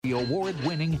The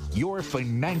award-winning Your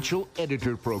Financial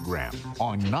Editor program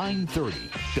on 930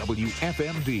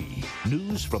 WFMD.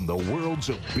 News from the worlds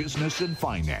of business and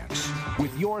finance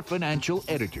with your financial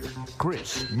editor,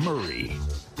 Chris Murray.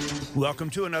 Welcome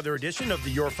to another edition of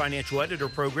the Your Financial Editor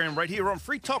program right here on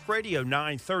Free Talk Radio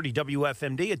 930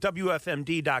 WFMD at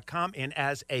WFMD.com and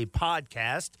as a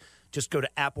podcast. Just go to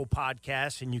Apple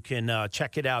Podcasts, and you can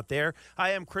check it out there.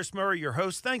 I am Chris Murray, your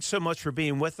host. Thanks so much for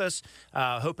being with us.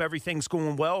 Hope everything's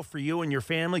going well for you and your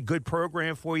family. Good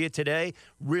program for you today.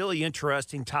 Really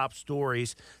interesting top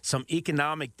stories, some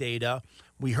economic data.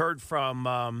 We heard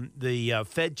from the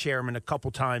Fed chairman a couple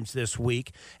times this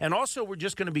week. And also, we're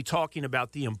just going to be talking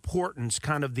about the importance,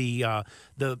 kind of the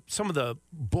some of the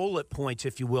bullet points,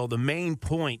 if you will, the main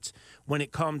points when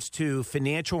it comes to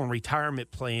financial and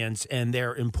retirement plans and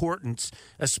their importance,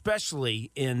 especially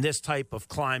in this type of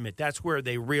climate. That's where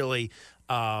they really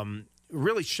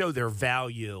show their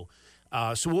value.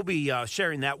 So we'll be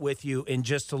sharing that with you in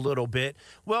just a little bit.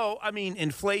 Well, I mean,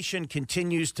 inflation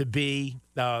continues to be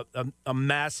a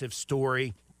massive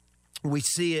story. We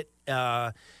see it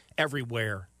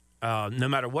everywhere, no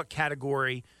matter what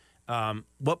category,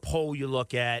 what poll you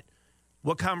look at,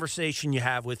 what conversation you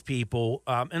have with people,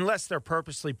 unless they're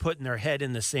purposely putting their head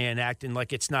in the sand, acting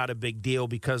like it's not a big deal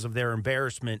because of their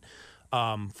embarrassment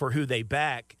for who they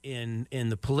back in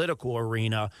the political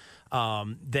arena.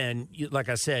 Then, like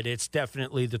I said, it's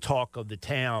definitely the talk of the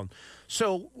town.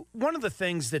 So one of the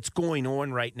things that's going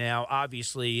on right now,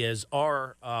 obviously, is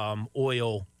our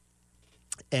oil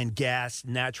and gas,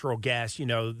 natural gas, you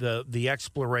know, the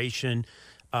exploration,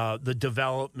 the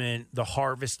development, the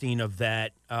harvesting of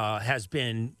that has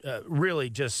been really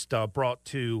just brought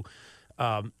to,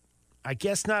 I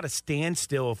guess, not a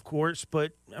standstill, of course,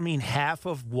 but, I mean, half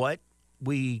of what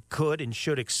we could and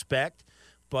should expect.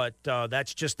 But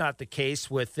that's just not the case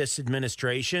with this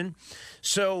administration.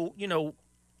 So, you know,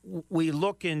 we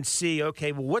look and see,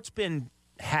 okay, well, what's been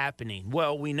happening?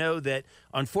 Well, we know that,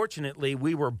 unfortunately,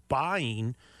 we were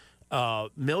buying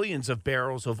millions of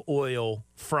barrels of oil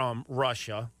from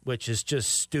Russia, which is just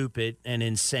stupid and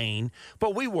insane.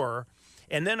 But we were.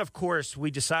 And then, of course,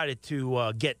 we decided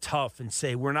to get tough and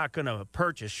say we're not going to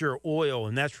purchase your oil,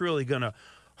 and that's really going to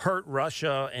hurt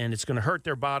Russia, and it's going to hurt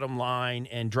their bottom line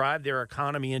and drive their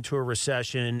economy into a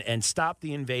recession and stop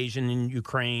the invasion in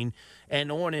Ukraine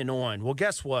and on and on. Well,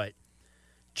 guess what?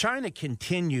 China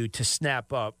continued to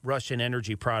snap up Russian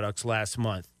energy products last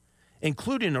month,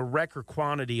 including a record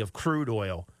quantity of crude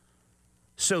oil.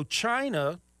 So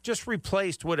China just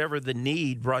replaced whatever the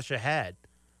need Russia had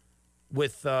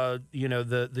with,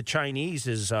 the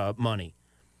Chinese's money.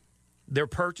 Their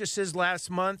purchases last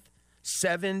month,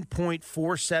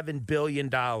 $7.47 billion,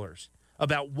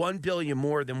 about $1 billion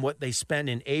more than what they spent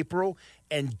in April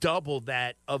and double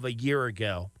that of a year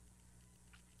ago.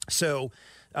 So,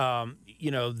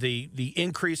 the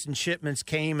increase in shipments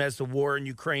came as the war in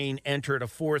Ukraine entered a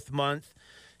fourth month.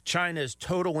 China's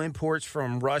total imports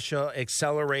from Russia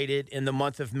accelerated in the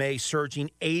month of May, surging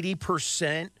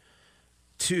 80%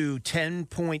 to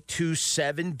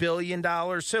 $10.27 billion.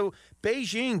 So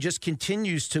Beijing just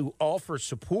continues to offer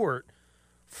support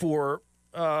for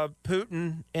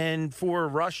Putin and for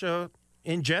Russia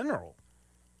in general.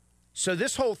 So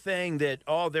this whole thing that,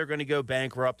 they're going to go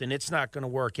bankrupt and it's not going to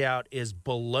work out is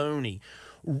baloney.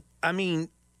 I mean,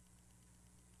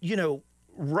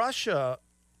 Russia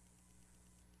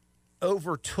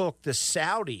overtook the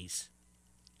Saudis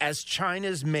as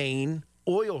China's main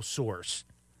oil source.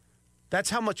 That's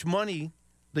how much money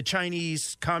the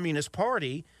Chinese Communist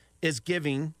Party is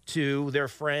giving to their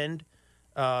friend,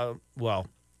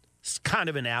 it's kind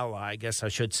of an ally, I guess I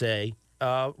should say,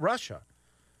 Russia.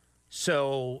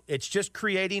 So it's just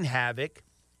creating havoc.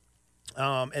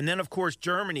 And then, of course,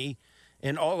 Germany,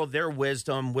 in all of their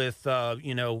wisdom with,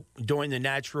 doing the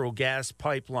natural gas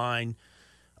pipeline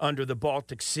under the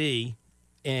Baltic Sea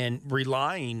and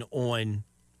relying on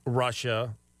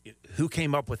Russia. Who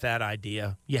came up with that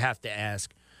idea? You have to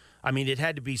ask. I mean, it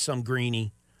had to be some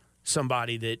greenie,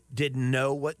 somebody that didn't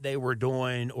know what they were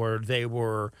doing, or they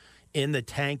were in the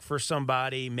tank for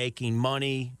somebody making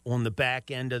money on the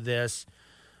back end of this.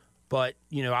 But,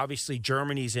 obviously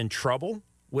Germany's in trouble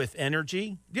with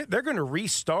energy. They're going to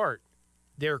restart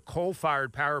their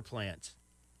coal-fired power plants.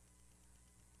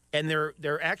 And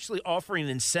they're actually offering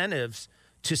incentives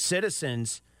to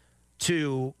citizens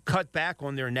to cut back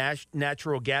on their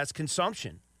natural gas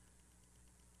consumption.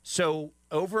 So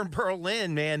over in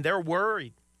Berlin, man, they're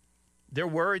worried. They're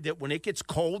worried that when it gets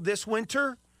cold this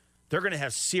winter, they're going to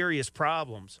have serious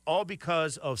problems, all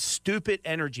because of stupid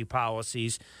energy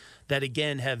policies that,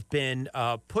 again, have been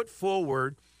put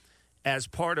forward as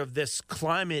part of this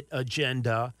climate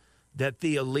agenda that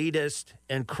the elitist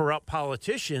and corrupt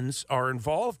politicians are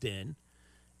involved in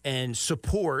and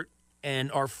support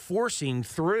and are forcing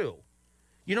through.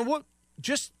 You know what?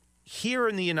 Just here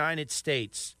in the United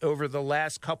States over the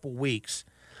last couple weeks,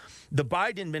 the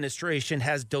Biden administration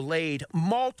has delayed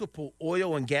multiple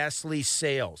oil and gas lease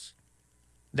sales.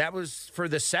 That was for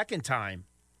the second time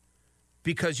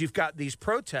because you've got these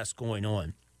protests going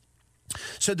on.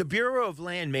 So the Bureau of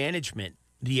Land Management,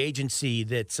 the agency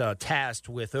that's tasked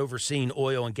with overseeing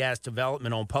oil and gas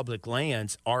development on public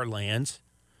lands, our lands,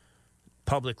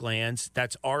 public lands,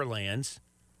 that's our lands,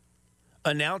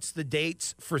 announced the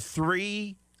dates for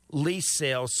 3 lease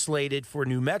sales slated for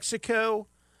New Mexico,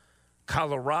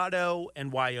 Colorado,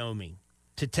 and Wyoming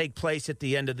to take place at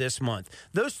the end of this month.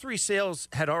 Those 3 sales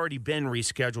had already been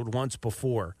rescheduled once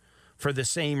before for the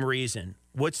same reason.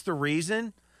 What's the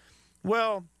reason?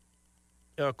 Well,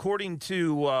 according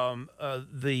to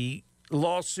the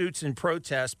lawsuits and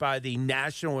protests by the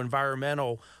National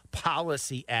Environmental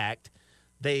Policy Act,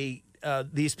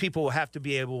 these people will have to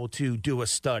be able to do a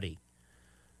study.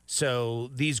 So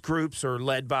these groups are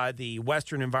led by the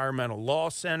Western Environmental Law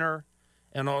Center,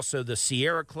 and also the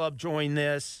Sierra Club joined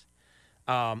this.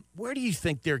 Where do you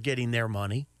think they're getting their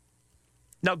money?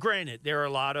 Now, granted, there are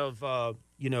a lot of,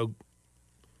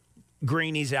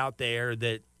 greenies out there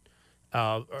that,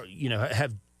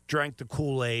 have drank the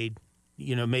Kool-Aid,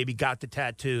 maybe got the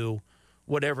tattoo,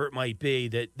 whatever it might be,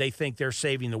 that they think they're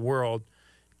saving the world.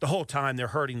 The whole time they're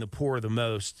hurting the poor the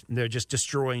most. They're just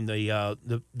destroying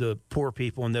the poor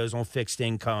people and those on fixed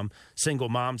income, single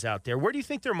moms out there. Where do you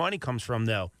think their money comes from,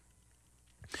 though?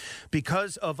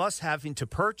 Because of us having to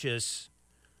purchase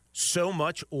so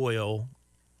much oil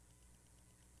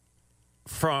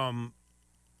from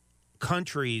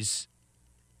countries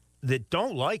that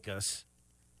don't like us,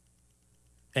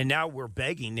 and now we're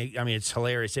begging. I mean, it's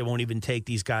hilarious. They won't even take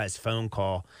these guys' phone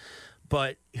call.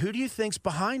 But who do you think's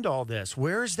behind all this?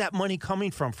 Where is that money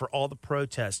coming from for all the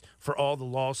protests, for all the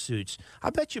lawsuits?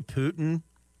 I bet you Putin,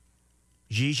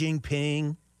 Xi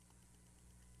Jinping,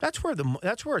 that's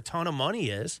where a ton of money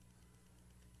is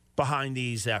behind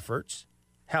these efforts,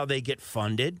 how they get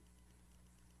funded.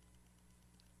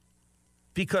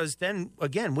 Because then,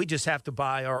 again, we just have to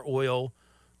buy our oil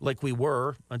like we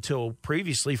were until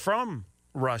previously from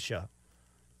Russia,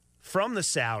 from the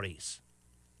Saudis,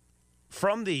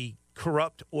 from the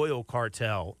corrupt oil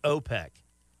cartel, OPEC.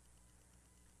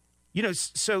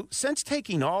 So since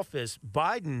taking office,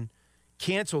 Biden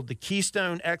canceled the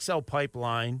Keystone XL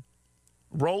pipeline,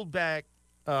 rolled back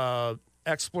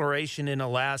exploration in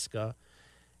Alaska,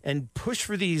 and pushed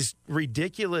for these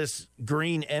ridiculous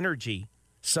green energy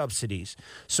subsidies.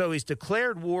 So he's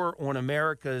declared war on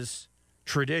America's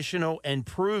traditional and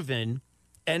proven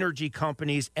energy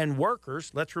companies and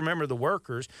workers. Let's remember the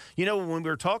workers. When we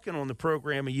were talking on the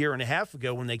program a year and a half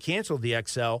ago when they canceled the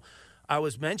XL, I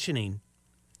was mentioning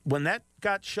when that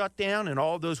got shut down and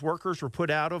all those workers were put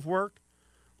out of work,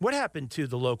 what happened to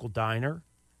the local diner,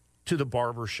 to the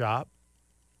barber shop,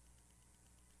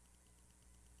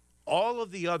 all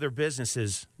of the other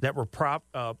businesses that were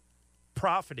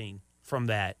profiting from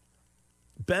that,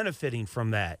 benefiting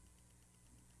from that,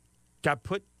 got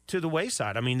put to the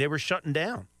wayside. I mean, they were shutting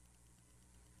down.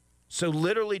 So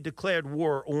literally declared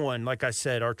war on, like I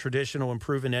said, our traditional and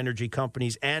proven energy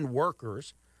companies and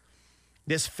workers.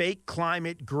 This fake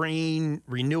climate, green,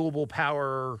 renewable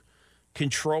power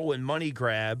control and money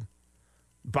grab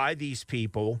by these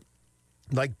people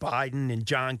like Biden and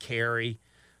John Kerry,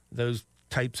 those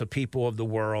types of people of the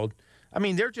world. I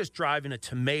mean, they're just driving a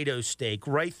tomato stake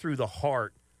right through the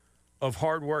heart of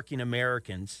hardworking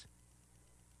Americans.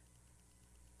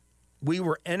 We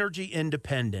were energy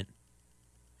independent.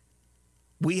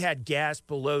 We had gas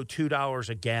below $2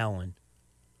 a gallon.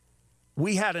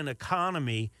 We had an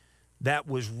economy that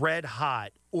was red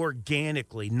hot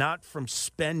organically, not from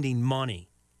spending money,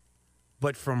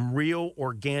 but from real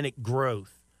organic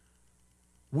growth.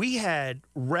 We had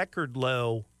record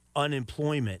low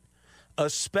unemployment,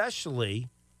 especially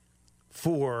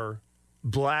for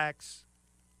blacks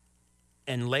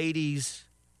and ladies.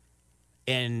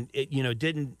 And it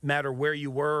didn't matter where you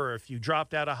were, or if you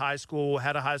dropped out of high school,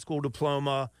 had a high school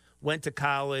diploma, went to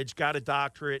college, got a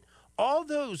doctorate. All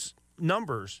those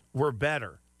numbers were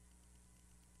better.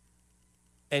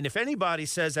 And if anybody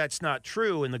says that's not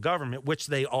true in the government, which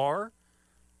they are,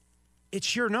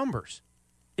 it's your numbers.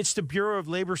 It's the Bureau of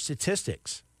Labor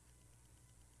Statistics.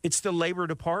 It's the Labor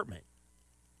Department.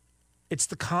 It's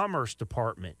the Commerce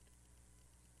Department.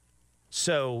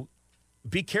 So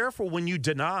be careful when you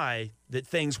deny that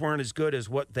things weren't as good as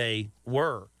what they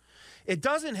were. It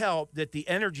doesn't help that the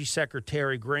Energy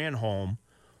Secretary, Granholm,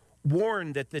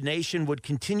 warned that the nation would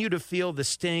continue to feel the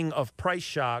sting of price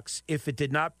shocks if it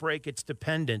did not break its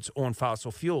dependence on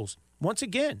fossil fuels. Once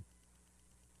again,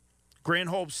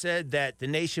 Granholm said that the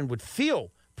nation would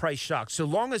feel price shocks so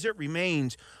long as it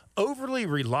remains overly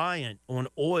reliant on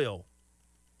oil.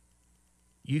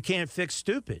 You can't fix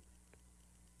stupid.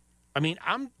 I mean,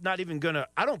 I'm not even going to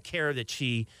 – I don't care that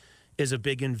she is a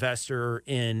big investor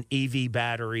in EV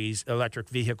batteries, electric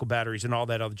vehicle batteries, and all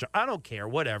that other – I don't care,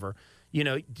 whatever. You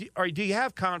know, do you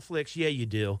have conflicts? Yeah, you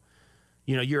do.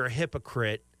 You know, you're a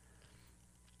hypocrite.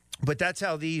 But that's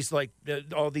how these, like,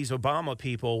 all these Obama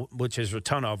people, which is a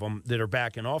ton of them that are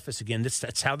back in office again,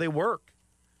 that's how they work.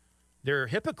 They're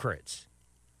hypocrites.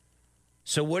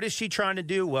 So what is she trying to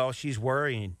do? Well, she's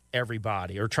worrying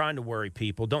everybody or trying to worry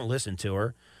people. Don't listen to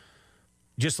her.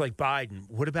 Just like Biden.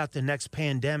 What about the next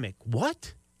pandemic?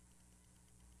 What?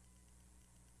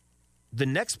 The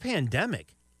next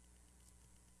pandemic?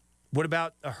 What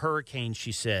about a hurricane,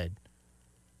 she said?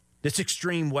 This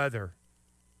extreme weather.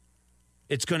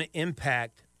 It's going to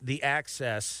impact the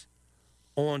access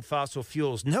on fossil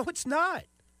fuels. No, it's not.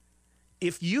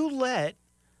 If you let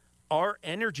our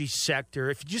energy sector,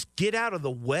 if you just get out of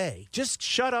the way, just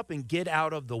shut up and get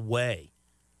out of the way.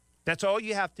 That's all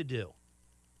you have to do.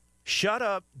 Shut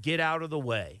up, get out of the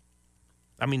way.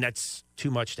 I mean, that's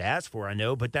too much to ask for, I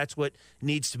know, but that's what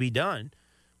needs to be done.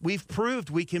 We've proved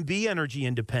we can be energy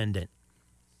independent,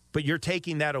 but you're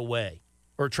taking that away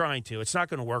or trying to. It's not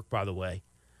going to work, by the way.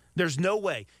 There's no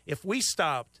way. If we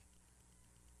stopped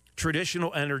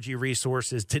traditional energy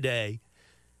resources today,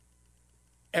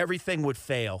 everything would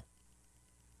fail.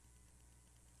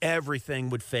 Everything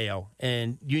would fail,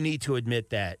 and you need to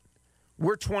admit that.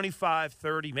 We're 25,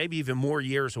 30, maybe even more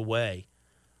years away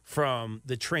from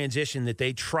the transition that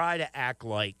they try to act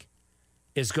like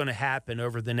is going to happen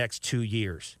over the next 2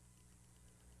 years.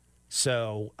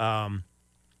 So, and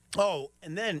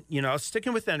then, you know,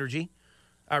 sticking with energy,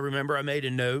 I remember I made a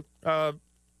note.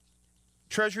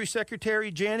 Treasury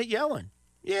Secretary Janet Yellen.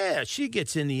 Yeah, she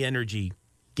gets in the energy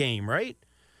game, right?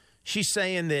 She's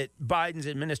saying that Biden's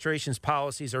administration's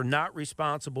policies are not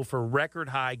responsible for record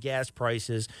high gas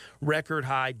prices, record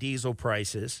high diesel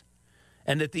prices,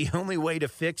 and that the only way to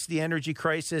fix the energy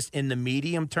crisis in the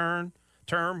medium term,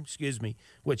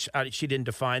 which she didn't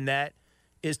define that,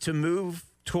 is to move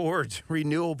towards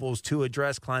renewables to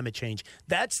address climate change.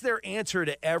 That's their answer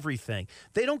to everything.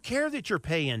 They don't care that you're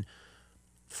paying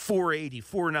 $4.80,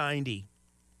 $4.90,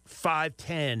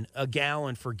 $5.10 a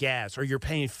gallon for gas, or you're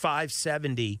paying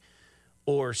 $5.70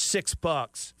 or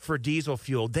 $6 for diesel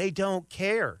fuel. They don't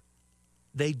care.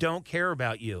 They don't care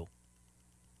about you.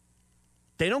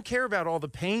 They don't care about all the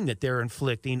pain that they're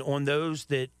inflicting on those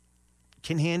that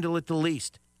can handle it the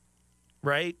least,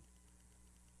 right?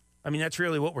 I mean, that's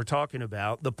really what we're talking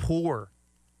about. The poor,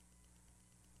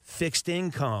 fixed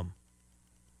income,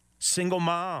 single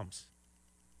moms,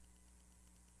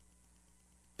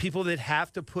 people that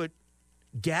have to put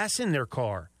gas in their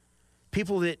car,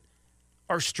 people that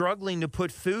are struggling to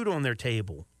put food on their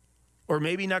table, or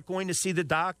maybe not going to see the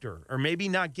doctor, or maybe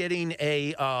not getting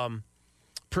a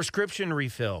prescription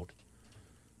refilled.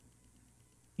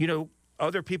 You know,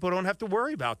 other people don't have to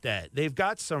worry about that. They've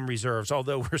got some reserves,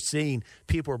 although we're seeing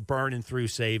people are burning through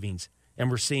savings, and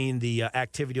we're seeing the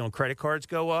activity on credit cards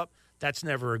go up. That's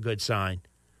never a good sign.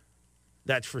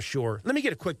 That's for sure. Let me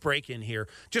get a quick break in here.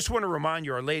 Just want to remind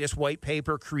you our latest white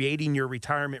paper, Creating Your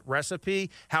Retirement Recipe,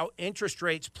 how interest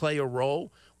rates play a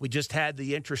role. We just had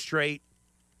the interest rate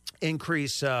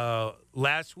increase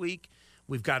last week.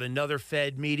 We've got another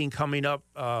Fed meeting coming up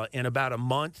in about a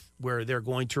month where they're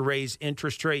going to raise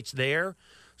interest rates there.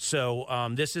 So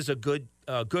this is a good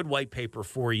white paper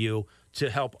for you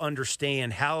to help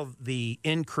understand how the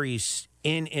increase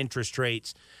in interest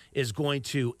rates is going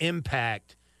to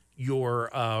impact your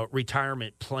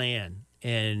retirement plan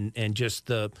and just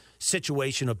the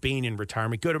situation of being in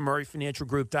retirement. Go to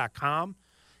murrayfinancialgroup.com,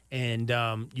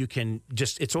 and you can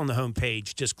just, it's on the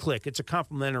homepage. Just click. It's a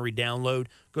complimentary download.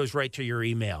 Goes right to your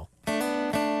email. A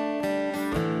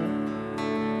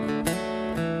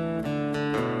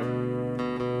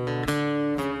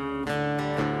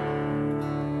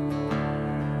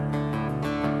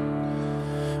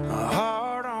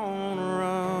heart on the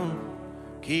run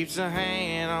keeps a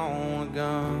hand on a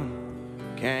gun.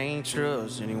 Can't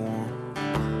trust anyone.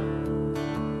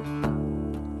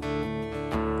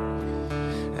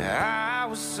 I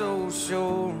was so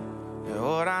sure that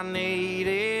what I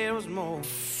needed was more.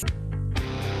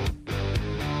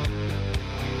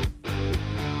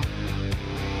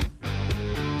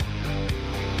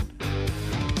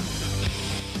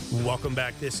 Welcome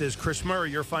back. This is Chris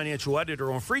Murray, your financial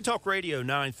editor on Free Talk Radio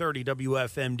 930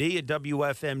 WFMD at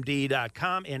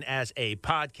WFMD.com. And as a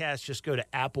podcast, just go to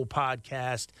Apple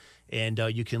Podcast and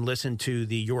you can listen to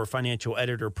the Your Financial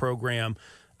Editor program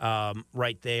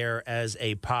right there as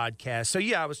a podcast. So,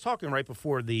 yeah, I was talking right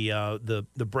before the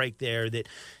break there that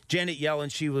Janet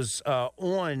Yellen, she was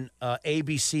on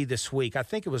ABC this week. I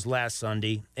think it was last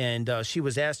Sunday. And she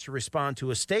was asked to respond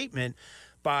to a statement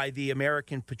by the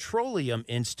American Petroleum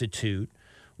Institute,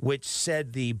 which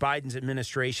said the Biden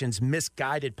administration's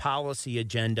misguided policy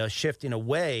agenda shifting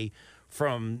away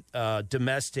from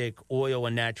domestic oil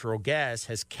and natural gas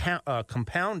has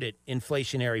compounded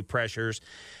inflationary pressures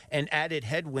and added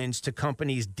headwinds to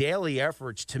companies' daily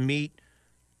efforts to meet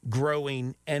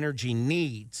growing energy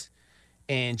needs.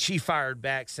 And she fired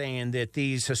back saying that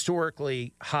these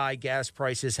historically high gas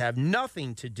prices have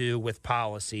nothing to do with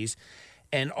policies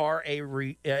and are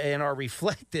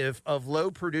reflective of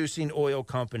low-producing oil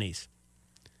companies.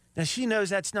 Now, she knows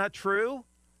that's not true,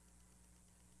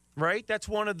 right? That's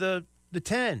one of the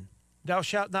 10. Thou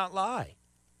shalt not lie.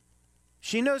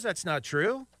 She knows that's not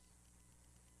true.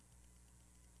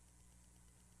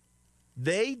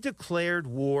 They declared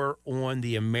war on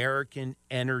the American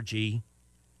energy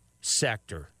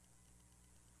sector.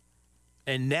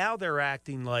 And now they're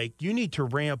acting like you need to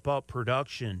ramp up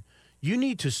production. You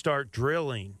need to start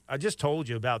drilling. I just told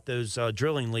you about those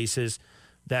drilling leases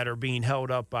that are being held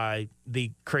up by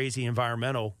the crazy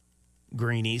environmental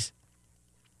greenies.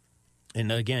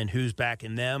 And again, who's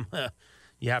backing them?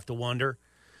 You have to wonder.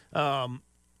 And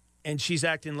she's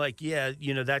acting like, yeah,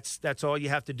 you know, that's all you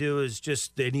have to do is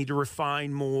just they need to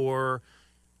refine more.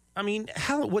 I mean,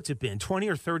 what's it been, 20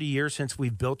 or 30 years since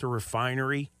we've built a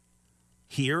refinery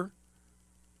here?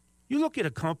 You look at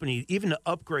a company, even to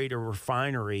upgrade a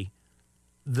refinery,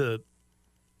 the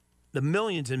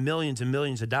millions and millions and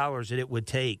millions of dollars that it would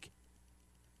take.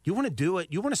 You want to do it?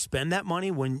 You want to spend that money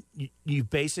when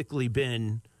you've basically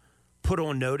been put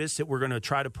on notice that we're going to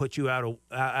try to put you out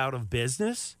of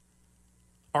business?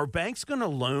 Are banks going to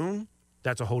loan?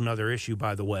 That's a whole nother issue,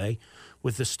 by the way,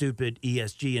 with the stupid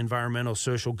ESG, environmental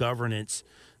social governance.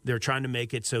 They're trying to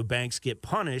make it so banks get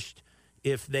punished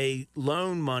if they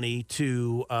loan money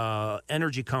to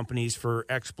energy companies for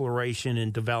exploration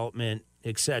and development,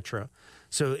 etc.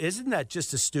 So isn't that just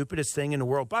the stupidest thing in the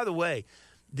world? By the way,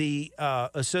 the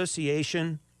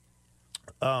Association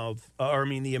of,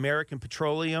 the American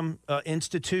Petroleum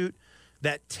Institute,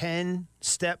 that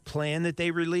 10-step plan that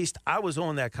they released, I was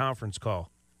on that conference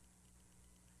call.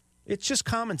 It's just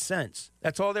common sense.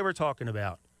 That's all they were talking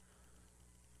about.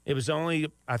 It was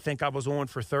only, I think I was on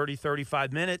for 30,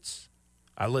 35 minutes.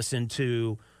 I listened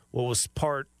to what was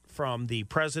part from the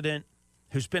president,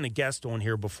 who's been a guest on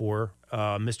here before,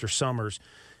 Mr. Summers,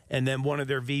 and then one of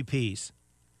their VPs.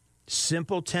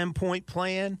 Simple 10-point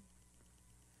plan,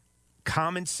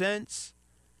 common sense,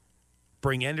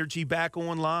 bring energy back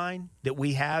online that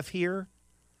we have here,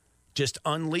 just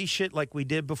unleash it like we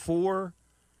did before,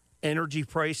 energy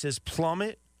prices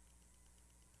plummet.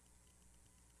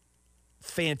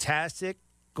 Fantastic.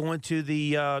 Going to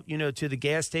the to the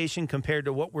gas station compared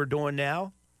to what we're doing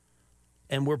now,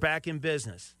 and we're back in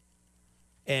business.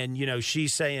 And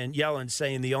she's saying, Yellen's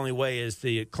saying, the only way is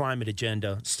the climate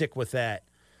agenda. Stick with that.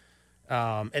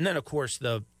 And then of course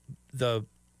the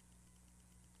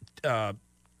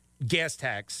gas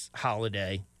tax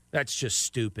holiday. That's just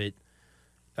stupid.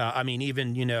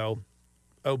 Even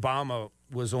Obama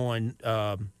was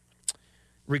on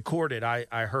recorded.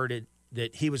 I heard it.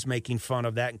 That he was making fun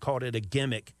of that and called it a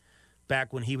gimmick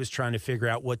back when he was trying to figure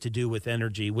out what to do with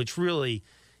energy, which really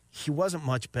he wasn't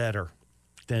much better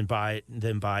than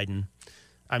Biden.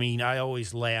 I mean, I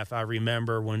always laugh. I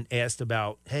remember when asked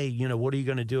about, hey, what are you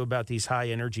going to do about these high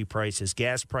energy prices?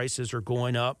 Gas prices are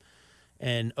going up.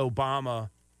 And Obama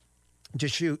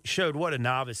just showed what a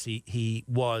novice he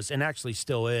was and actually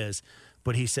still is.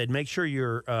 But he said, make sure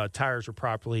your tires are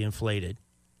properly inflated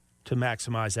to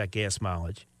maximize that gas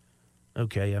mileage.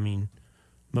 Okay, I mean,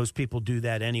 most people do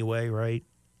that anyway, right?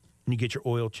 When you get your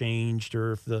oil changed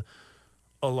or if the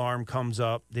alarm comes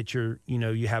up that you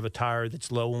have a tire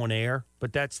that's low on air.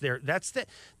 But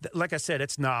like I said,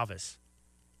 it's novice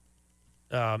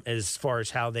as far as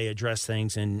how they address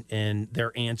things and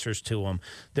their answers to them.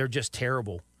 They're just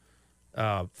terrible,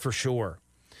 for sure.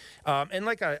 And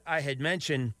like I had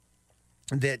mentioned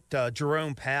that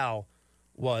Jerome Powell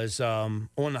was on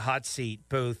the hot seat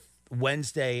both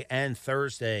Wednesday and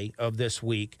Thursday of this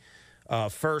week,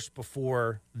 first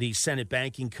before the Senate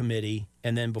Banking Committee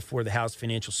and then before the House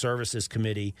Financial Services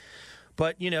Committee.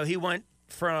 But, he went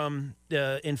from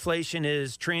inflation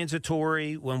is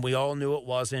transitory when we all knew it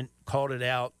wasn't, called it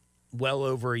out well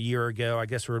over a year ago. I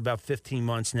guess we're about 15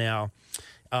 months now.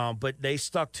 But they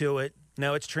stuck to it.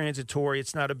 No, it's transitory.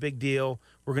 It's not a big deal.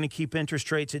 We're going to keep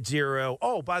interest rates at zero.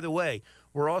 Oh, by the way,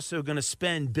 we're also going to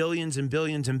spend billions and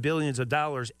billions and billions of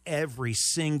dollars every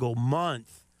single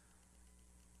month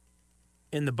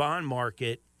in the bond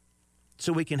market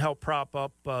so we can help prop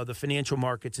up the financial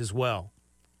markets as well.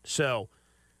 So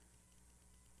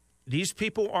these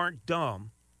people aren't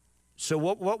dumb. So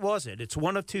what was it? It's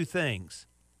one of two things.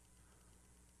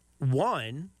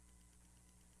 One,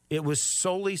 it was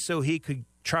solely so he could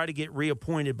try to get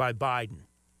reappointed by Biden.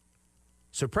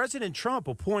 So President Trump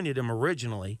appointed him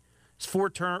originally. His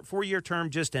four-year term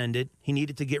just ended. He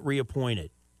needed to get reappointed.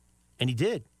 And he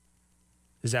did.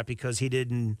 Is that because he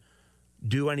didn't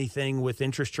do anything with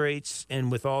interest rates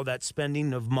and with all that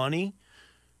spending of money?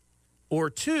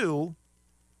 Or two,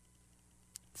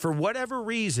 for whatever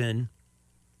reason,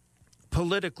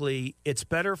 politically, it's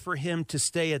better for him to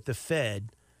stay at the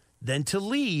Fed than to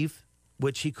leave,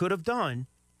 which he could have done.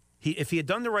 If he had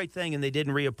done the right thing and they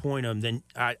didn't reappoint him, then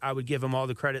I would give him all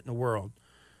the credit in the world.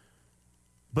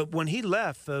 But when he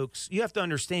left, folks, you have to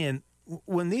understand,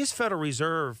 when these Federal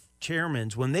Reserve chairmen,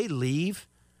 when they leave,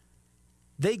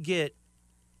 they get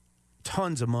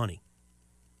tons of money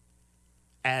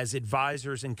as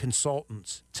advisors and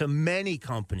consultants to many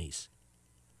companies.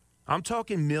 I'm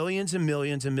talking millions and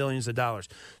millions and millions of dollars.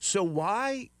 So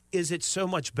why is it so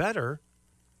much better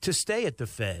to stay at the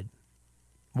Fed?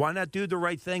 Why not do the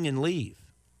right thing and leave?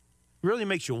 It really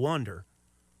makes you wonder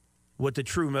what the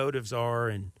true motives are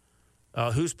and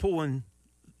who's pulling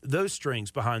those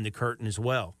strings behind the curtain as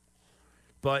well.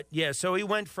 But, yeah, so he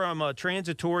went from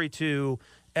transitory to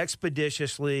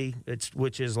expeditiously,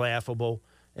 which is laughable,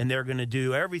 and they're going to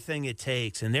do everything it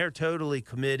takes, and they're totally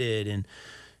committed, and,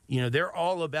 you know, they're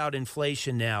all about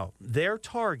inflation now. Their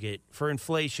target for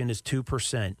inflation is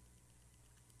 2%.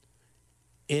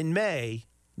 In May,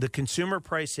 the consumer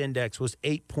price index was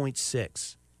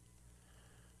 8.6.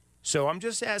 So I'm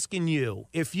just asking you,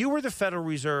 if you were the Federal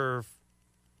Reserve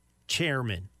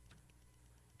chairman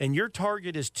and your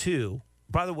target is 2,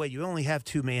 by the way, you only have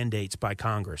 2 mandates by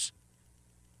Congress.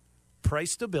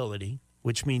 Price stability,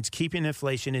 which means keeping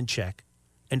inflation in check,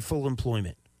 and full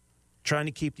employment. Trying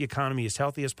to keep the economy as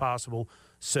healthy as possible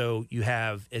so you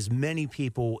have as many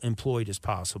people employed as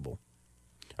possible.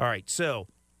 All right, so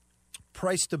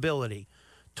price stability.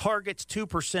 Targets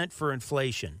 2% for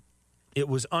inflation. It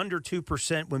was under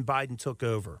 2% when Biden took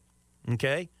over.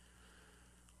 Okay?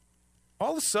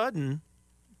 All of a sudden,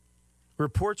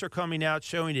 reports are coming out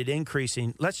showing it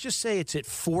increasing. Let's just say it's at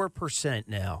 4%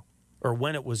 now, or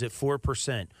when it was at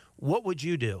 4%. What would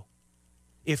you do?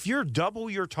 If you're double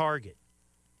your target,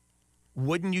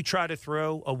 wouldn't you try to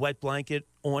throw a wet blanket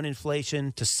on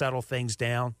inflation to settle things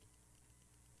down?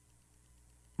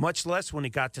 Much less when it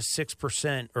got to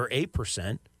 6% or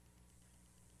 8%.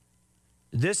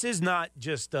 This is not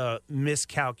just a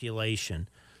miscalculation.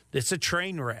 It's a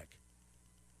train wreck.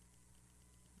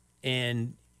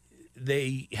 And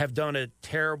they have done a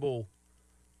terrible,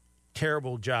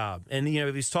 terrible job. And, you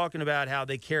know, he's talking about how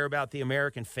they care about the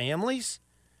American families.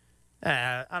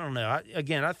 I don't know.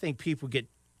 I think people get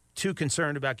too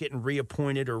concerned about getting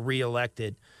reappointed or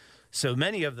reelected. So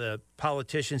many of the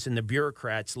politicians and the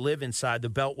bureaucrats live inside the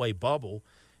Beltway bubble,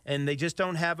 and they just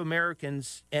don't have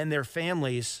Americans and their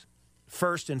families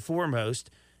first and foremost,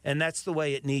 and that's the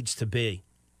way it needs to be.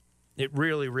 It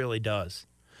really, really does.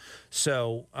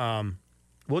 So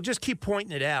we'll just keep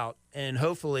pointing it out, and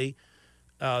hopefully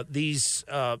these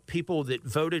people that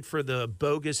voted for the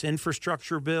bogus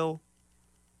infrastructure bill,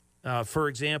 for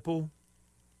example,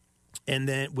 and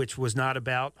then which was not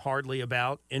hardly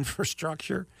about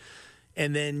infrastructure,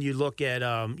 and then you look at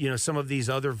some of these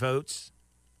other votes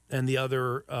and the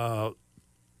other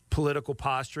political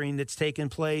posturing that's taken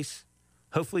place.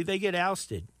 Hopefully they get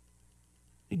ousted.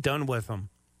 Be done with them.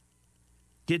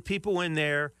 Get people in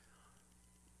there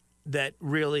that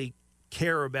really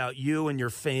care about you and your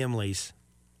families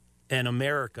and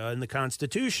America and the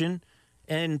Constitution,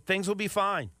 and things will be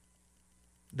fine.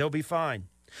 They'll be fine.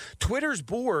 Twitter's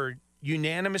board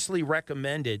unanimously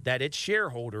recommended that its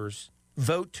shareholders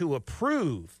vote to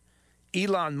approve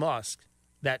Elon Musk,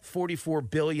 that $44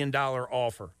 billion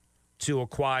offer to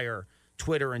acquire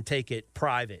Twitter and take it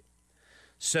private.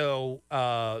 So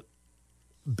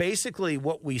basically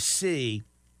what we see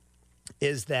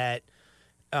is that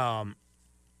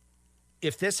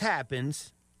if this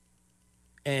happens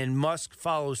and Musk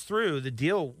follows through, the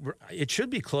deal, it should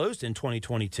be closed in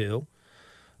 2022.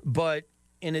 But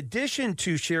in addition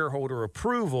to shareholder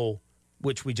approval,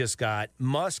 which we just got,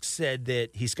 Musk said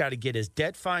that he's got to get his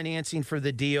debt financing for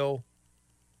the deal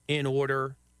in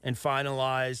order and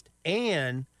finalized.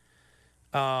 And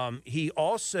he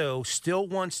also still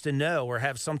wants to know or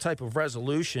have some type of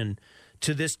resolution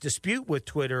to this dispute with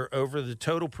Twitter over the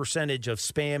total percentage of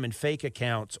spam and fake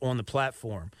accounts on the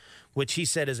platform, which he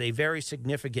said is a very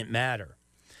significant matter.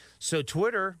 So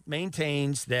Twitter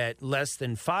maintains that less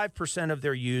than 5% of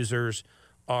their users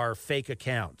are fake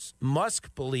accounts.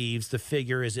 Musk believes the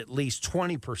figure is at least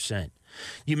 20%.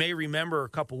 You may remember a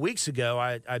couple weeks ago,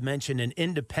 I mentioned an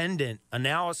independent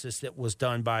analysis that was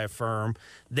done by a firm.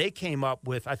 They came up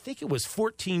with, I think it was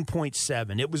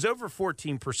 14.7. It was over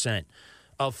 14%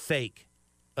 of fake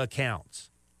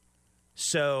accounts.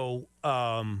 So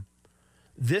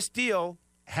this deal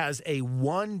has a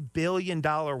 $1 billion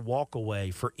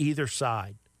walkaway for either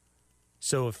side.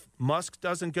 So if Musk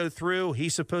doesn't go through,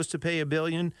 he's supposed to pay $1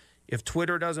 billion. If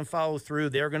Twitter doesn't follow through,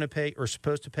 they're going to pay or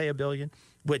supposed to pay $1 billion,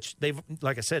 which they've,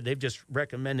 like I said, they've just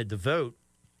recommended the vote.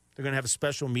 They're going to have a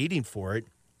special meeting for it.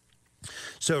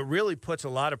 So it really puts a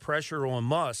lot of pressure on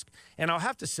Musk. And I'll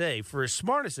have to say, for as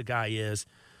smart as the guy is,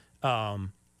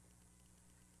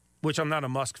 which I'm not a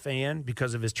Musk fan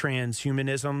because of his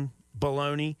transhumanism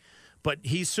baloney, but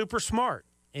he's super smart.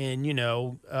 And, you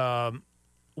know,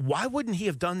 why wouldn't he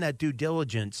have done that due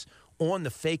diligence on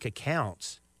the fake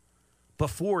accounts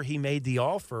before he made the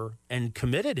offer and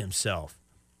committed himself?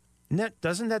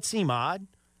 Doesn't that seem odd?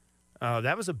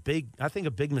 That was a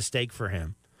big mistake for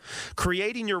him.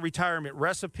 Creating your retirement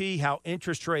recipe, how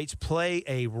interest rates play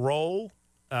a role.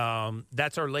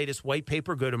 That's our latest white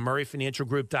paper. Go to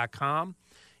murrayfinancialgroup.com.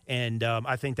 And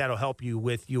I think that'll help you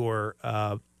with your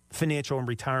financial and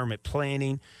retirement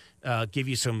planning, give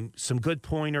you some good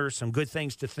pointers, some good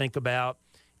things to think about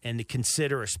and to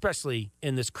consider, especially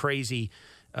in this crazy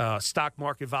stock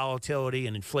market volatility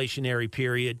and inflationary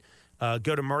period.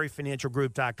 Go to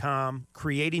murrayfinancialgroup.com,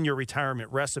 creating your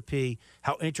retirement recipe,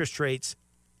 how interest rates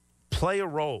play a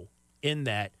role in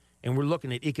that. And we're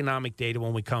looking at economic data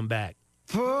when we come back.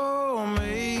 Pour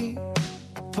me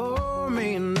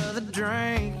another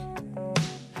drink,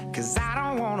 'cause I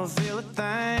don't want to feel a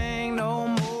thing no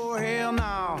more, hell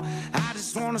no. I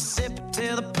just want to sip it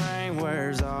till the pain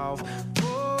wears off.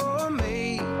 Pour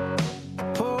me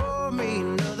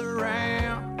another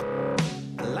round.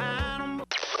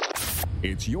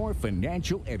 It's Your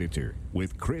Financial Editor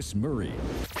with Chris Murray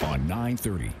on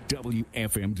 930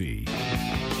 WFMD.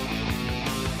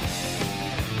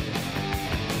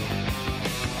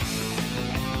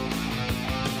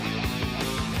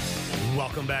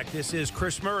 Welcome back. This is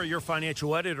Chris Murray, your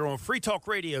financial editor on Free Talk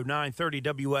Radio 930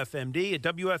 WFMD at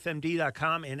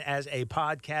WFMD.com. And as a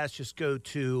podcast, just go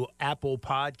to Apple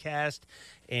Podcast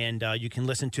and you can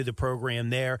listen to the program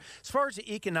there. As far as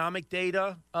the economic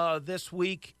data this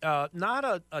week, not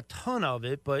a ton of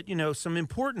it, but, you know, some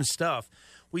important stuff.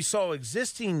 We saw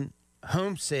existing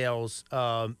home sales.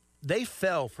 They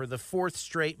fell for the fourth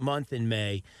straight month in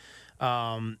May.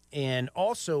 And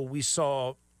also we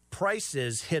saw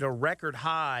prices hit a record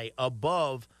high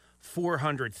above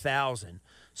 400,000.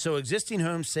 So existing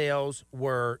home sales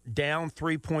were down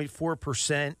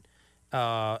 3.4%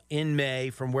 in May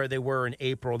from where they were in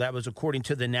April. That was according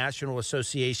to the National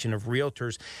Association of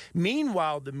Realtors.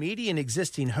 Meanwhile, the median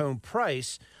existing home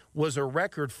price was a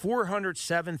record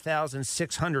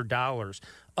 $407,600,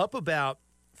 up about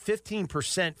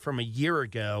 15% from a year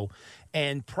ago,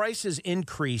 and prices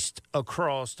increased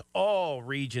across all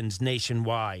regions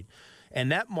nationwide.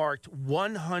 And that marked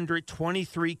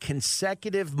 123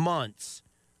 consecutive months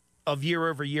of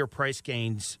year-over-year price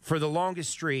gains for the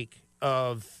longest streak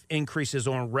of increases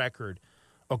on record,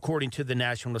 according to the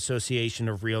National Association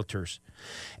of Realtors.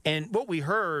 And what we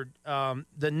heard,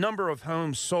 the number of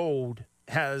homes sold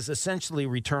has essentially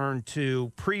returned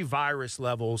to pre-virus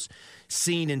levels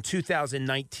seen in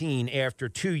 2019 after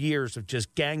 2 years of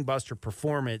just gangbuster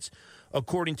performance,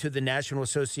 according to the National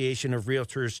Association of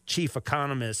Realtors chief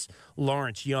economist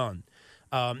Lawrence Yun,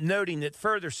 noting that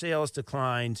further sales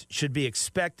declines should be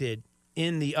expected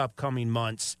in the upcoming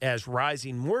months as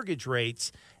rising mortgage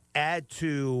rates add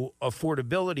to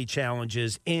affordability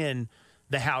challenges in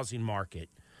the housing market.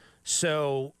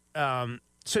 So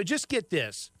just get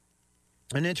this.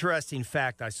 An interesting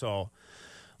fact I saw,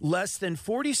 less than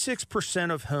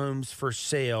 46% of homes for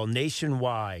sale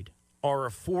nationwide are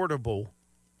affordable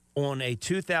on a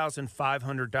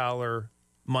 $2,500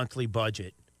 monthly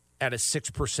budget at a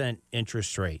 6%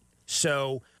 interest rate.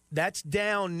 So that's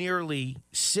down nearly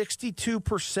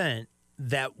 62%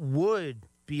 that would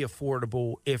be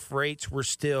affordable if rates were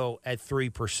still at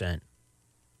 3%.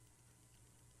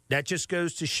 That just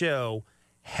goes to show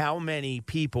how many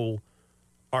people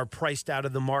are priced out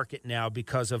of the market now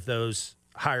because of those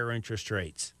higher interest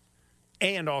rates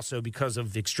and also because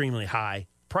of the extremely high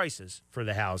prices for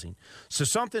the housing. So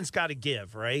something's got to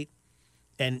give, right?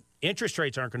 And interest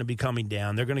rates aren't going to be coming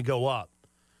down. They're going to go up.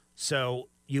 So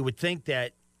you would think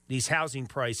that these housing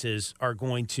prices are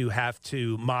going to have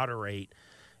to moderate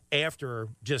after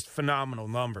just phenomenal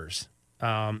numbers.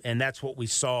 And that's what we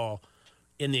saw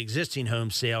in the existing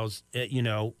home sales,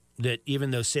 that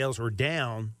even though sales were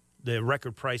down, the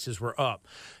record prices were up.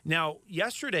 Now,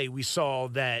 yesterday we saw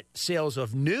that sales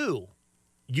of new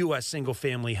U.S.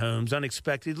 single-family homes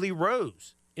unexpectedly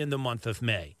rose in the month of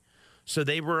May. So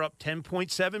they were up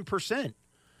 10.7%.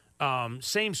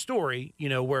 Same story,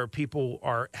 where people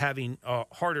are having a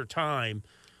harder time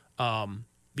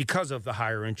because of the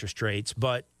higher interest rates.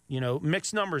 But,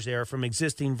 mixed numbers there from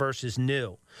existing versus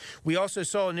new. We also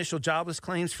saw initial jobless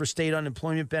claims for state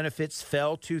unemployment benefits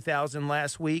fell 2,000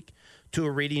 last week to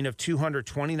a reading of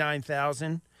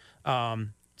 229,000.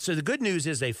 So the good news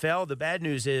is they fell. The bad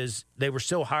news is they were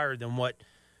still higher than what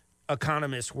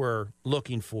economists were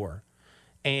looking for.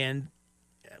 And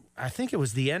I think it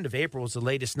was the end of April was the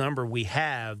latest number we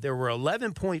have. There were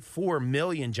 11.4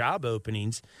 million job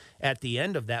openings at the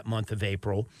end of that month of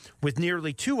April, with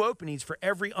nearly 2 openings for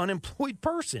every unemployed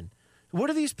person. What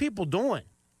are these people doing?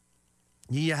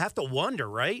 You have to wonder,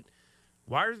 right?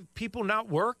 Why are people not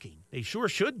working? They sure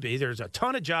should be. There's a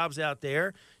ton of jobs out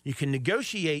there. You can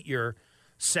negotiate your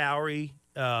salary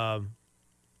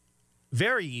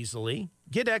very easily,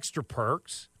 get extra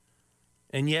perks,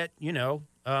 and yet,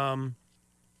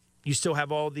 you still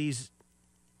have all these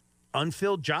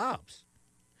unfilled jobs.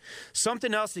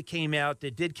 Something else that came out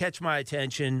that did catch my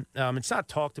attention, it's not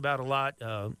talked about a lot.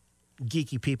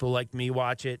 Geeky people like me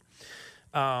watch it.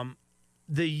 The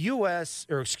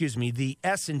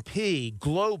S&P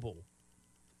Global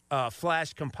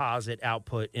Flash Composite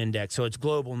Output Index, so it's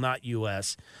global, not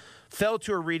U.S., fell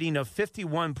to a reading of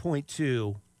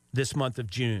 51.2 this month of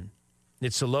June.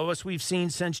 It's the lowest we've seen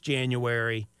since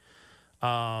January.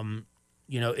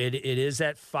 It is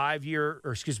at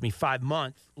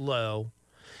 5-month low.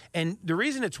 And the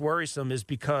reason it's worrisome is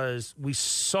because we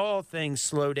saw things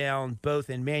slow down both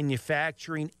in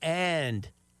manufacturing and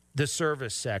the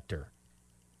service sector.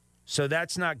 So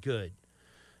that's not good.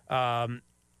 The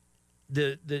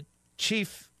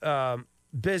chief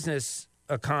business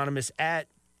economist at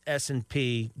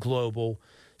S&P Global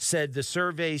said the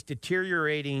survey's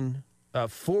deteriorating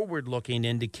forward-looking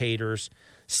indicators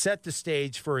set the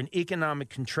stage for an economic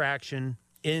contraction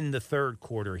in the third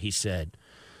quarter, he said.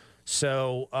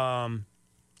 So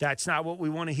that's not what we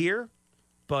want to hear.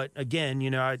 But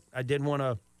again, I did want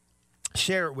to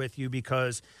share it with you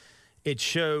because it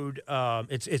showed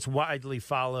it's widely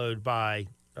followed by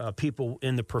people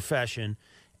in the profession,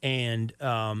 and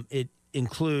it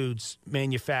includes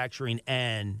manufacturing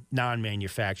and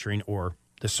non-manufacturing or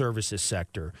the services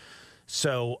sector.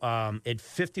 So at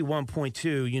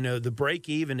 51.2, the break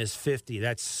even is 50.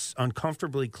 That's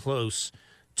uncomfortably close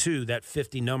to that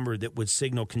 50 number that would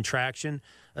signal contraction,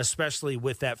 especially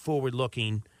with that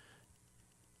forward-looking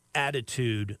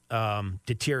attitude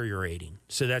deteriorating.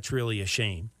 So that's really a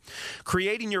shame.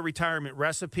 Creating your retirement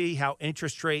recipe, how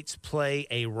interest rates play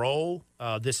a role.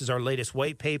 This is our latest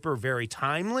white paper, very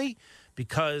timely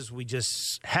because we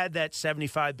just had that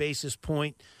 75 basis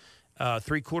point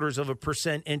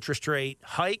 0.75% interest rate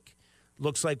hike.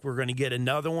 Looks like we're going to get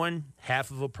another one,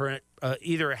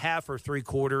 either a half or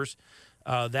 3/4.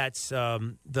 That's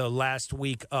the last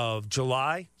week of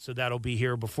July, so that'll be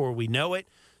here before we know it.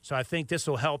 So I think this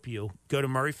will help you. Go to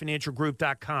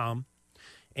MurrayFinancialGroup.com,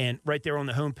 and right there on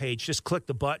the homepage, just click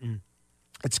the button.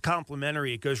 It's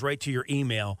complimentary. It goes right to your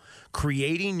email.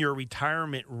 Creating your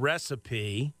retirement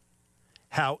recipe,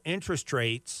 how interest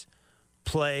rates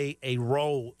play a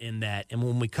role in that. And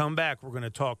when we come back, we're going to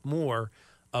talk more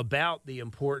about the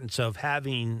importance of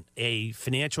having a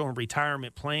financial and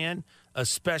retirement plan,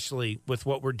 especially with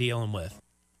what we're dealing with.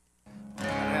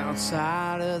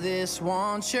 Outside of this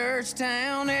one church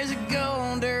town, there's a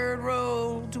going dirt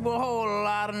road to a whole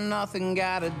lot of nothing.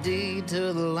 Got a deed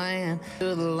to the land,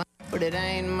 but it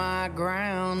ain't my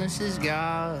ground. This is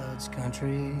God's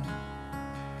country.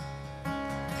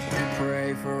 We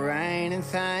pray for rain and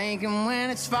thank Him when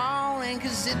it's falling,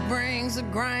 'cause it brings the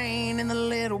grain and the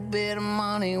little bit of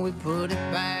money. We put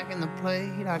it back in the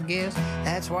plate. I guess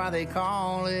that's why they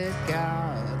call it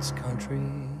God's country.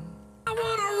 I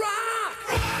wanna rock!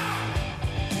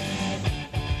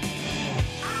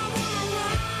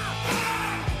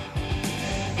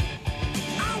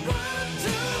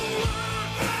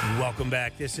 Welcome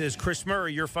back. This is Chris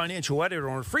Murray, your financial editor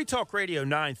on Free Talk Radio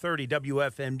 930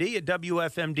 WFMD at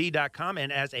WFMD.com.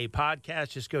 And as a podcast,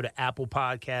 just go to Apple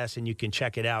Podcasts and you can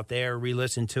check it out there,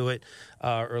 re-listen to it,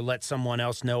 or let someone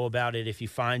else know about it if you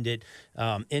find it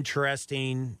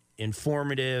interesting,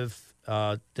 informative,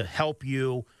 to help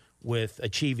you with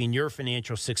achieving your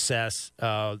financial success.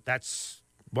 That's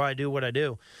why I do what I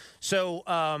do. So,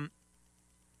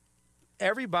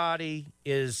 everybody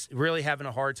is really having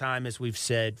a hard time, as we've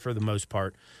said, for the most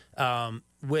part,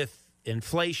 with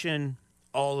inflation,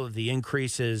 all of the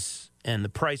increases and the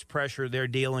price pressure they're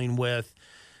dealing with.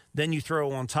 Then you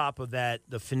throw on top of that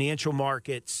the financial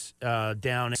markets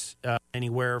down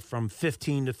anywhere from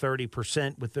 15 to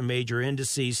 30% with the major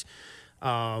indices,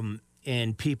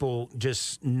 and people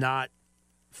just not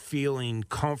feeling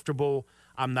comfortable.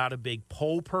 I'm not a big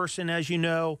poll person, as you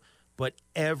know, but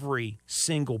every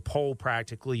single poll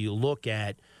practically you look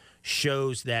at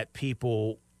shows that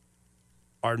people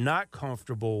are not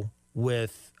comfortable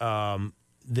with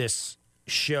this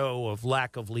show of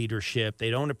lack of leadership.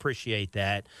 They don't appreciate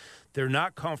that. They're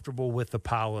not comfortable with the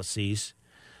policies.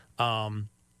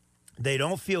 They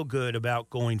don't feel good about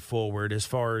going forward as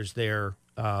far as their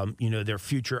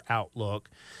future outlook.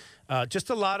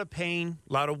 Just a lot of pain,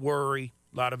 a lot of worry,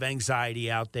 a lot of anxiety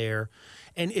out there.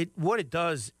 And what it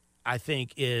does, I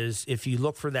think, is if you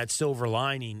look for that silver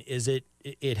lining, is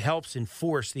it helps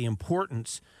enforce the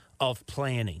importance of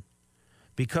planning.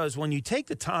 Because when you take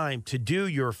the time to do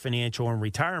your financial and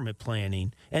retirement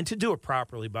planning, and to do it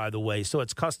properly, by the way, so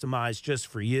it's customized just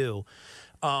for you,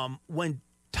 when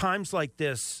times like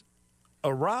this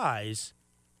arise,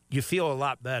 you feel a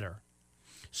lot better.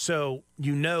 So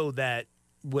you know that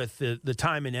with the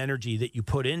time and energy that you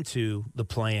put into the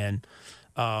plan,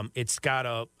 it's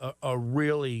got a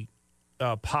really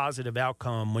positive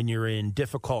outcome when you're in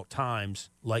difficult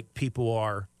times like people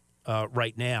are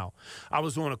right now. I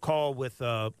was on a call with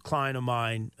a client of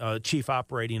mine, chief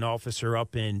operating officer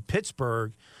up in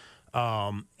Pittsburgh,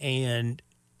 and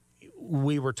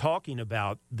we were talking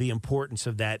about the importance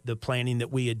of that, the planning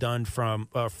that we had done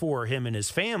for him and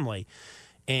his family.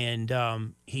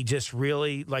 And he just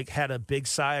really had a big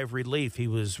sigh of relief. He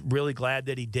was really glad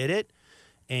that he did it.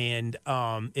 And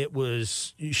it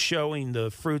was showing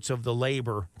the fruits of the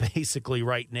labor basically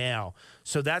right now.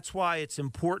 So that's why it's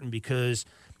important, because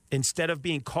instead of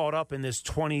being caught up in this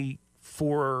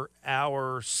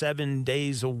 24-hour, 7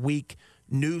 days a week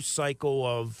news cycle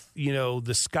of,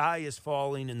 the sky is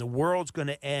falling and the world's going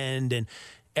to end and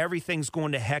everything's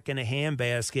going to heck in a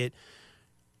handbasket,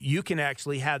 you can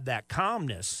actually have that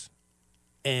calmness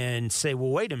and say,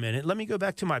 well, wait a minute, let me go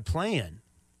back to my plan.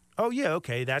 Oh, yeah,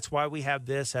 okay, that's why we have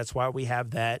this, that's why we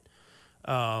have that.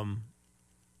 So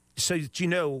that you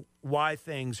know why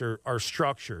things are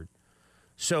structured.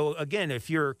 So, again, if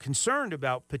you're concerned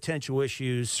about potential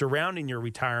issues surrounding your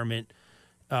retirement,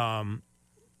 the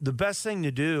best thing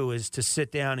to do is to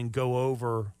sit down and go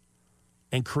over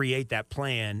and create that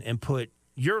plan and put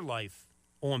your life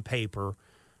on paper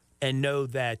and know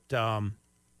that that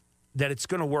it's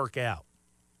going to work out.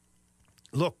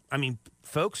 Look, I mean,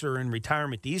 folks are in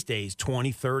retirement these days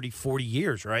 20, 30, 40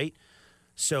 years, right?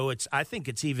 So I think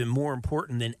it's even more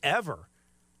important than ever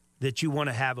that you want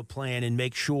to have a plan and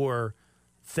make sure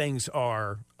things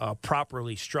are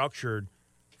properly structured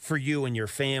for you and your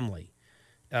family.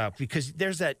 Because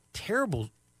there's that terrible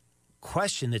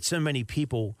question that so many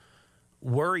people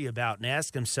worry about and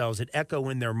ask themselves, that echo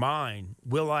in their mind,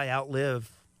 will I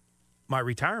outlive my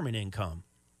retirement income?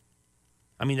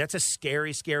 I mean, that's a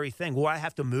scary, scary thing. Will I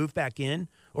have to move back in,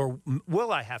 or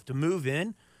will I have to move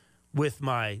in with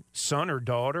my son or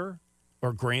daughter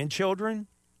or grandchildren?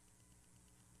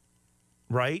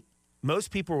 Right?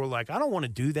 Most people were like, I don't want to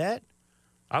do that.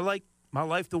 I like my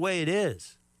life the way it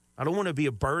is. I don't want to be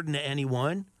a burden to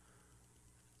anyone.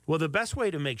 Well, the best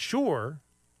way to make sure,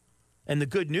 and the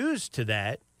good news to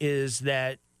that, is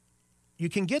that you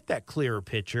can get that clearer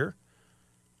picture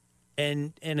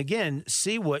and again,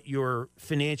 see what your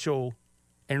financial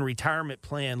and retirement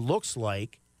plan looks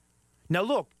like. Now,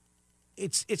 look,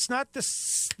 it's not the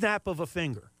snap of a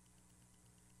finger,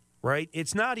 right?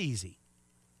 It's not easy.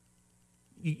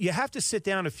 You have to sit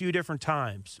down a few different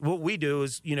times. What we do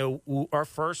is, our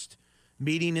first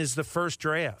meeting is the first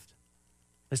draft.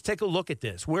 Let's take a look at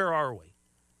this. Where are we?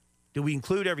 Do we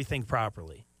include everything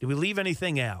properly? Do we leave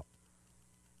anything out?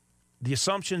 The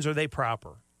assumptions, are they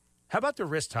proper? How about the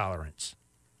risk tolerance?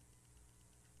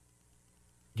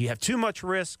 Do you have too much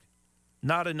risk?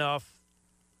 Not enough?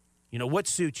 What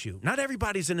suits you? Not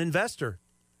everybody's an investor.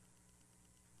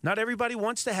 Not everybody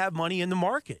wants to have money in the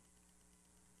market.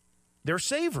 They're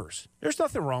savers. There's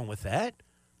nothing wrong with that.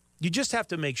 You just have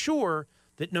to make sure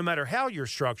that no matter how you're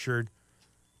structured,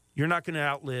 you're not going to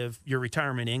outlive your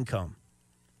retirement income.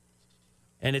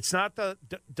 And it's not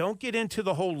don't get into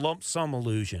the whole lump sum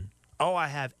illusion. Oh, I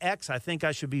have X, I think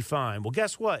I should be fine. Well,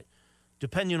 guess what?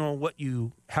 Depending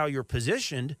on how you're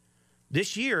positioned,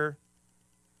 this year,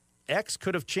 X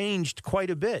could have changed quite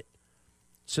a bit.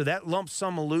 So that lump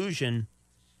sum illusion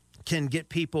can get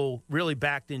people really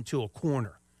backed into a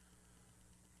corner.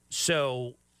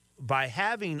 So by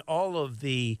having all of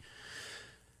the,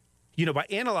 by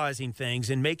analyzing things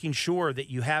and making sure that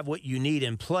you have what you need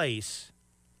in place,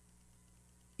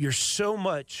 you're so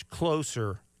much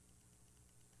closer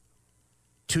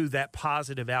to that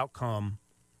positive outcome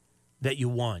that you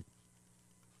want.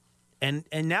 And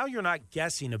now you're not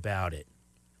guessing about it.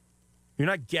 You're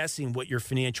not guessing what your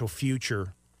financial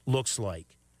future looks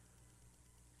like.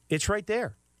 It's right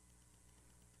there.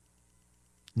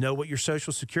 Know what your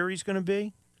Social Security is going to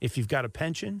be. If you've got a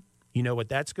pension, you know what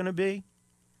that's going to be.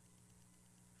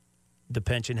 The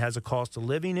pension has a cost of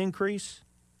living increase.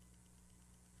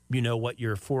 You know what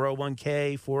your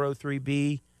 401k,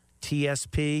 403b,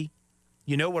 TSP,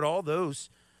 you know what all those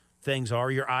things are,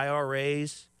 your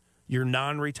IRAs, your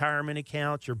non-retirement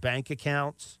accounts, your bank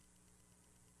accounts.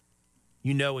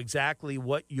 You know exactly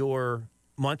what your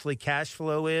monthly cash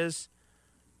flow is.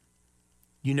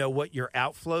 You know what your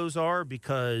outflows are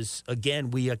because,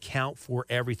 again, we account for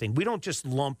everything. We don't just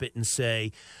lump it and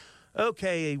say,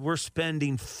 okay, we're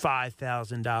spending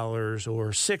 $5,000 or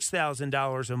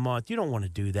 $6,000 a month. You don't want to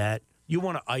do that. You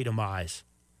want to itemize.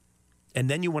 And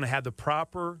then you want to have the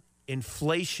proper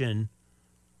inflation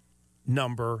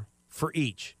number for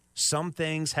each. Some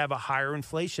things have a higher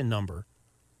inflation number,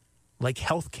 like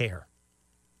healthcare.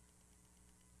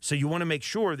 So you want to make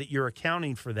sure that you're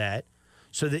accounting for that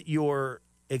so that your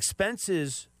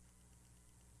expenses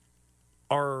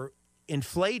are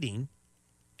inflating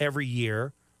every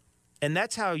year. And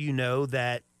that's how you know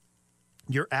that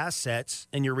your assets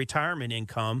and your retirement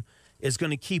income is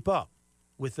going to keep up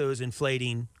with those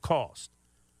inflating costs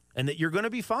and that you're going to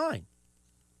be fine.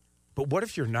 But what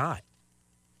if you're not?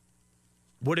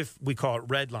 What if we call it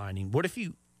redlining? What if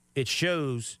it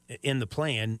shows in the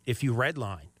plan if you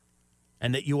redline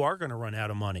and that you are going to run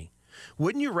out of money?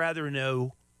 Wouldn't you rather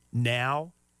know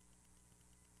now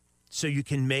so you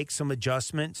can make some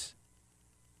adjustments?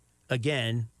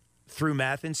 Again, through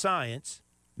math and science,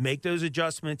 make those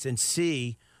adjustments and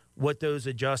see what those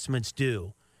adjustments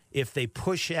do. If they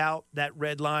push out that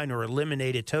red line or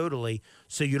eliminate it totally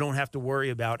so you don't have to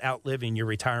worry about outliving your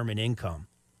retirement income.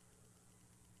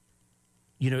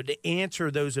 To answer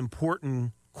those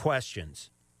important questions,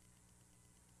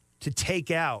 to take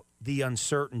out the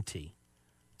uncertainty,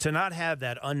 to not have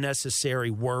that unnecessary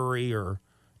worry or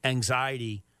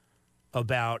anxiety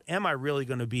about, am I really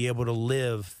going to be able to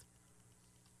live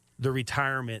the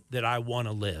retirement that I want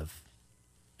to live?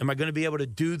 Am I going to be able to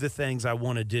do the things I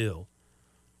want to do?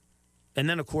 And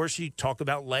then, of course, you talk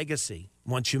about legacy.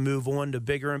 Once you move on to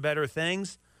bigger and better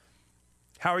things,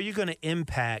 how are you going to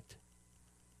impact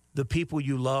the people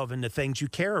you love and the things you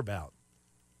care about?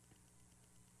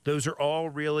 Those are all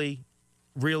really,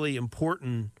 really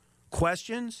important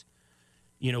questions.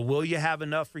 Will you have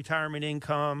enough retirement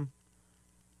income?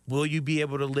 Will you be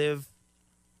able to live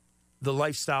the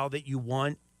lifestyle that you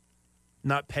want,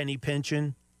 not penny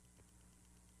pinching?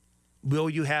 Will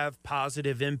you have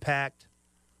positive impact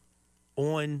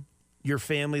on your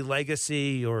family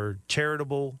legacy or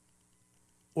charitable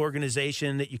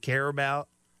organization that you care about?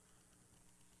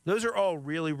 Those are all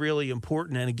really, really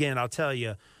important. And again, I'll tell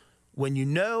you, when you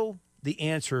know the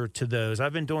answer to those,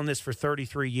 I've been doing this for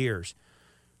 33 years.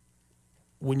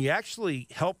 When you actually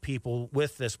help people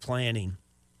with this planning,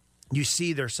 you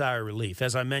see their sigh of relief.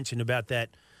 As I mentioned about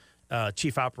that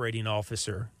chief operating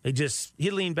officer, he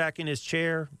leaned back in his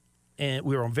chair, and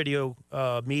we were on video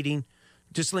meeting,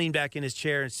 just leaned back in his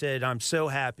chair and said, I'm so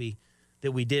happy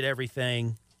that we did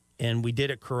everything and we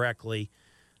did it correctly.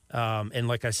 And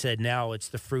like I said, now it's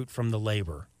the fruit from the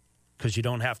labor because you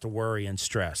don't have to worry and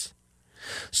stress.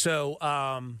 So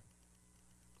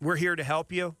we're here to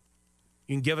help you.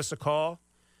 You can give us a call.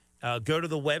 Go to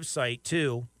the website,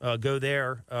 too. Go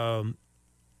there.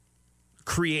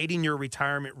 Creating your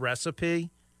retirement recipe,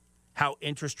 how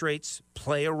interest rates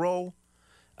play a role.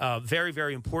 Very,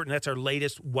 very important. That's our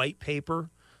latest white paper.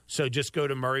 So just go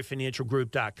to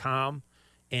murrayfinancialgroup.com,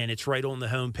 and it's right on the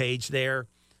homepage there.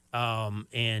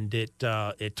 And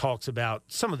it talks about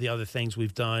some of the other things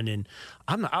we've done. And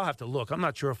I'll have to look. I'm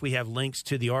not sure if we have links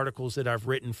to the articles that I've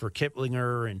written for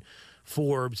Kiplinger and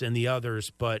Forbes and the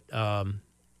others. But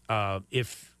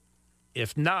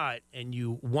if not, and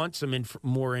you want some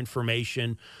more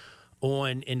information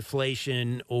on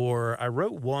inflation, or I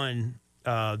wrote one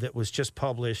that was just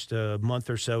published a month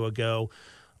or so ago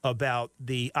about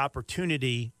the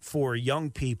opportunity for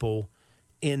young people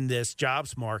in this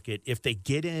jobs market. If they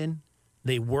get in,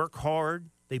 they work hard,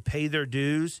 they pay their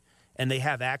dues, and they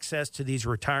have access to these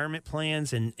retirement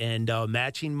plans and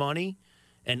matching money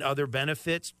and other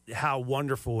benefits, how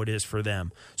wonderful it is for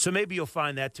them. So maybe you'll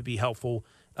find that to be helpful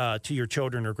to your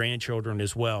children or grandchildren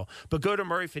as well. But go to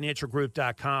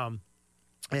MurrayFinancialGroup.com,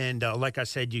 and like I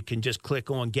said, you can just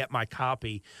click on Get My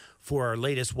Copy for our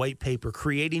latest white paper,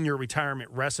 Creating Your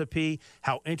Retirement Recipe,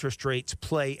 How Interest Rates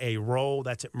Play a Role.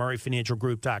 That's at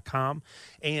MurrayFinancialGroup.com.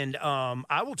 And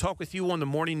I will talk with you on the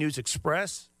Morning News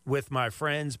Express with my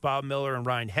friends Bob Miller and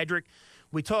Ryan Hedrick.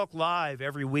 We talk live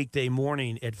every weekday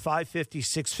morning at 5:50,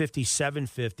 6:50,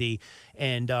 7:50,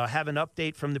 and have an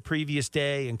update from the previous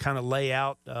day and kind of lay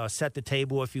out, set the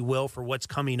table, if you will, for what's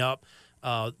coming up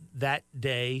that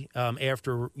day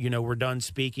after, we're done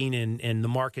speaking and the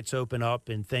markets open up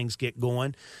and things get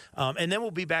going. And then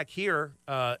we'll be back here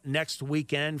next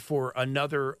weekend for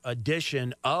another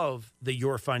edition of the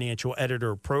Your Financial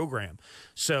Editor program.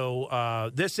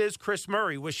 So this is Chris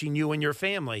Murray wishing you and your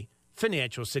family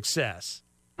financial success.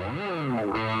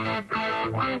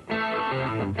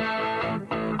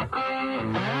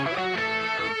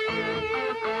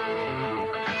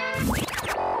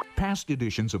 Past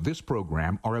editions of this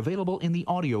program are available in the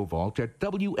audio vault at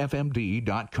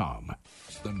WFMD.com.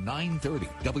 The 930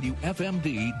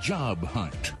 WFMD Job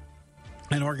Hunt.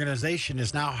 An organization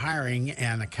is now hiring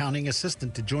an accounting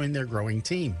assistant to join their growing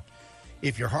team.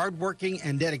 If you're hardworking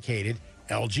and dedicated,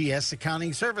 LGS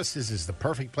Accounting Services is the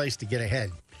perfect place to get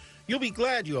ahead. You'll be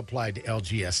glad you applied to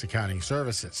LGS Accounting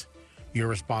Services. Your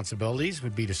responsibilities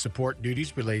would be to support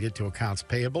duties related to accounts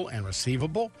payable and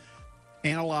receivable,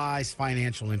 analyze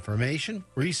financial information,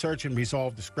 research and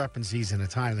resolve discrepancies in a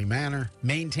timely manner,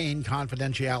 maintain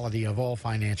confidentiality of all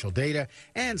financial data,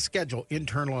 and schedule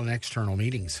internal and external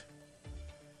meetings.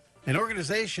 An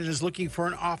organization is looking for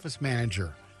an office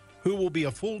manager who will be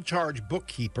a full-charge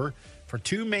bookkeeper for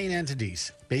two main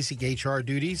entities: basic HR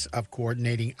duties of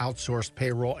coordinating outsourced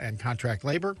payroll and contract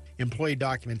labor, employee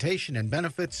documentation and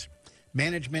benefits.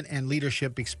 Management and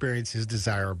leadership experience is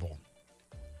desirable.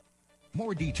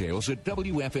 More details at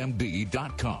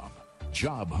WFMD.com.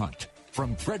 Job Hunt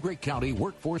from Frederick County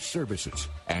Workforce Services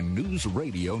and News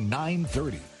Radio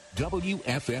 930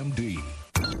 WFMD.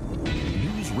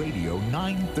 News Radio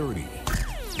 930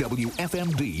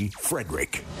 WFMD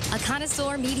Frederick. A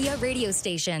connoisseur media radio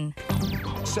station.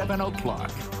 7 o'clock.